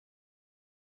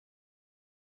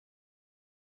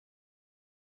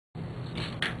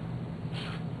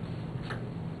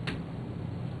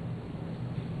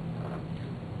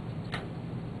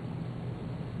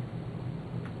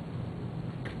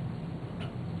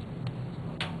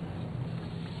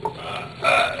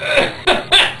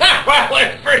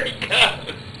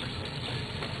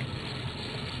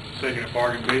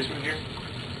bargain basement here.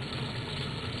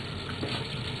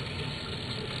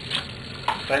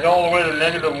 Take all the way to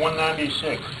negative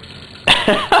 196.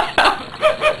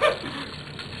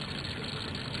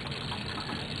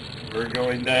 We're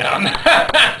going down.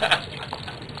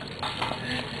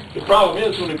 The problem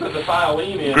is when we put the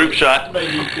filene in, Group shot. it may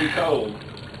be too cold.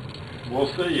 We'll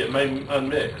see. It may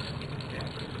unmix.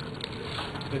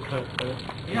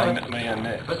 Yeah, it may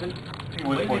unmix. You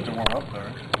wait for it to warm up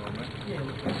there.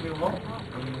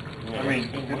 I mean,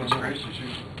 goodness gracious,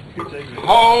 you take it.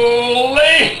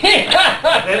 Holy!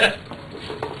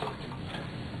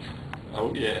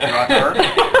 Oh yeah.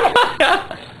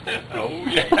 Oh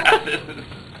yeah.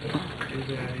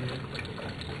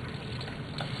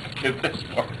 Get this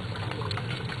part.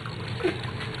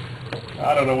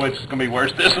 I don't know which is going to be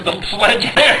worse, this or the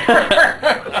sledgehammer.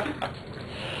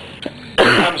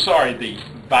 I'm sorry, the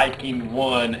Viking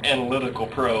 1 analytical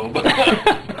probe.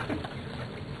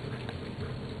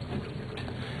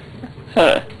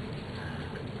 And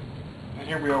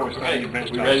here we always Hey, think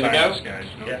events we ready to go? guys.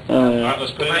 No? Yeah. All right,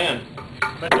 let's put it in.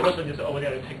 Listen, just over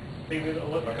there. Take a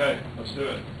look. Okay, let's do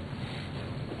it.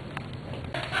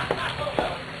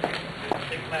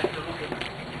 Take back the look.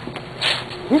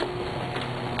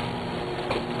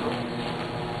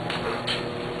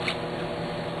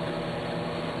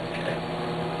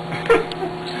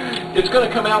 It's going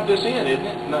to come out this end, isn't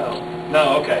it? No.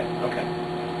 No, okay, okay.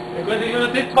 You're going to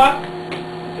use this box?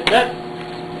 Is that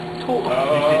cool?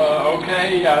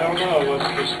 Okay, I don't know. Let's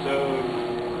just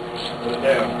put it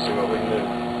down and see what we can do.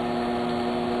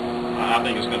 I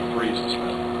think it's going to freeze this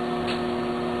one.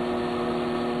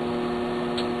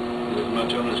 Do as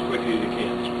much on it as quickly as you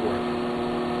can. Just pour it.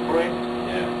 Right.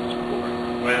 Yeah, just pour it.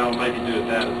 Well, maybe do it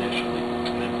that initially,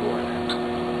 and then pour it out.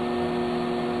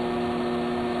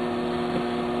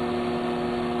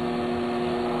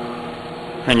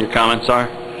 And your comments are?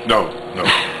 No, no.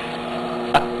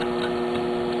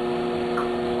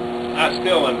 I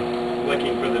still am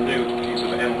looking for the new piece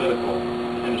of analytical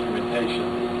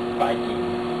instrumentation, the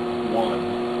Viking 1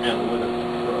 Analytical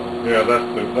Pro. Yeah,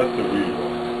 that's the real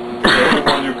one. That's the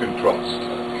one you can trust.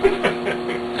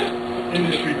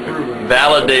 Industry proven.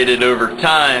 Validated over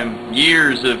time,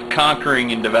 years of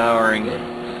conquering and devouring.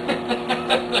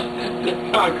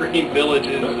 Conquering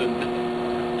villages and...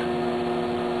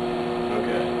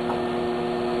 Okay.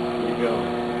 Here you go.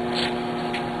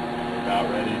 About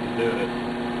ready to do it.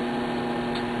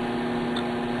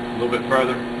 A little bit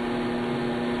further.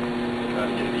 Try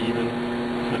to get it even.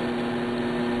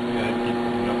 Yeah, keep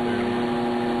moving up there.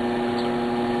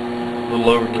 A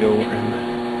little overkill.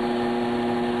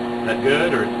 That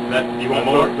good, or that you want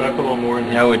more? I put a little more in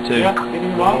there. Yeah, I would too. Yeah, give me A a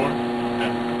little box. more.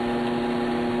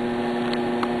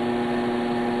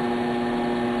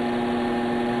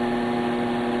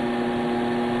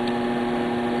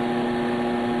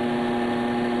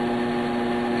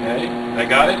 Okay, that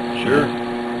got it? Sure.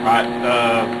 All right,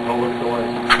 Oh, look at the light.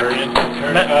 turn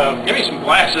it. Give me some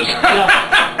glasses.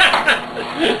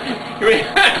 Give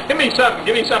me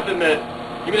something that,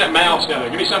 give me that mouse down there.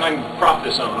 Give me something I can prop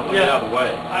this on. I'm going to get out of the way.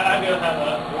 I'm going to have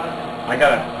a... I got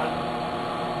to,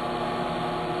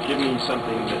 give me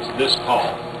something that's this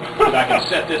tall that I can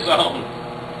set this on.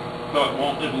 No, it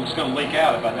won't, it's going to leak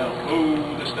out if I don't.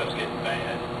 Ooh, this stuff's getting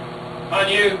bad. On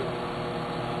you.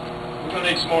 We're going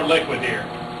to need some more liquid here.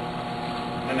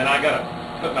 And then I got to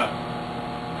put my...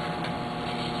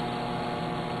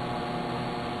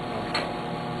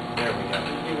 There we go.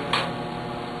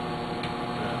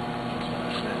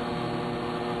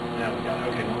 Now we got it.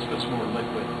 Okay, now let's put some more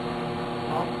liquid.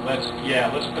 Let's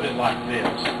put it like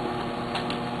this.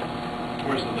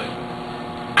 Where's the liquid?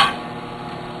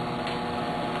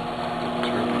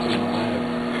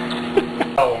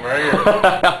 Oh, right here.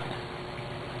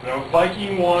 No,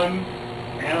 Viking 1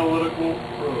 Analytical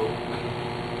Pro.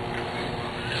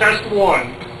 Test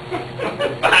 1.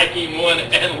 Viking 1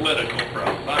 Analytical Pro.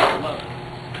 I love it.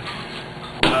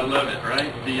 I love it,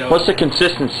 right? What's the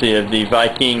consistency of the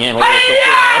Viking Analytical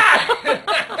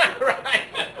Right.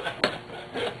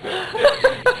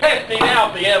 Testing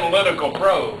out the analytical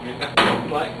probe.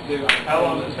 How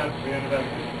long does this have to be in the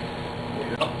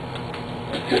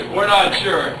We're not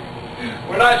sure.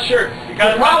 We're not sure.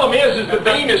 The problem is the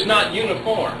beam is not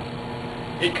uniform.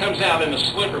 It comes out in a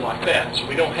sliver like that, so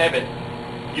we don't have it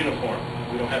uniform.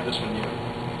 We don't have this one uniform.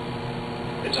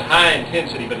 It's a high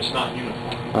intensity, but it's not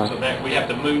uniform. So that we have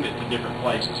to move it to different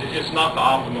places. It's not the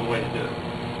optimum way to do it.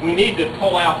 We need to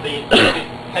pull out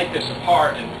take this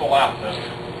apart and pull out the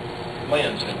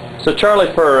lens. So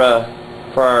Charlie, for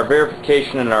our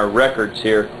verification and our records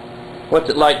here, what's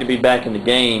it like to be back in the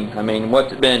game? I mean,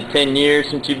 what's it been, 10 years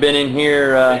since you've been in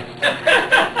here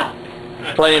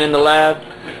playing in the lab?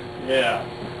 Yeah.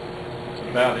 That's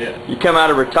about it. You come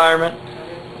out of retirement?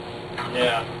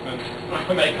 Yeah.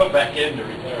 I may go back into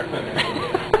retirement.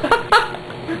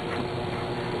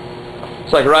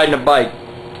 It's like riding a bike.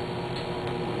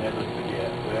 Never forget.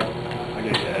 Well, I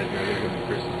gotta get out of here. I gotta go to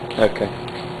Christmas. Okay.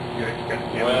 You got the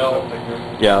camera Well- and stuff like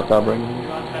that? Yeah, I'll bring You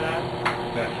want that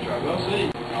out? That's the job. we'll see.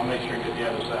 I'll make sure to get the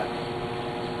other side.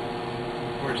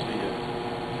 Where's the...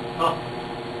 Oh.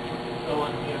 The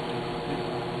one here.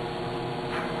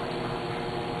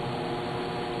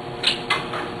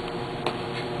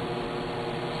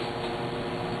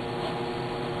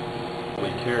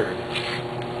 cured.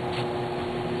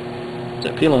 Is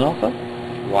it peeling off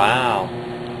though? Wow.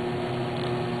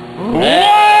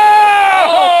 What?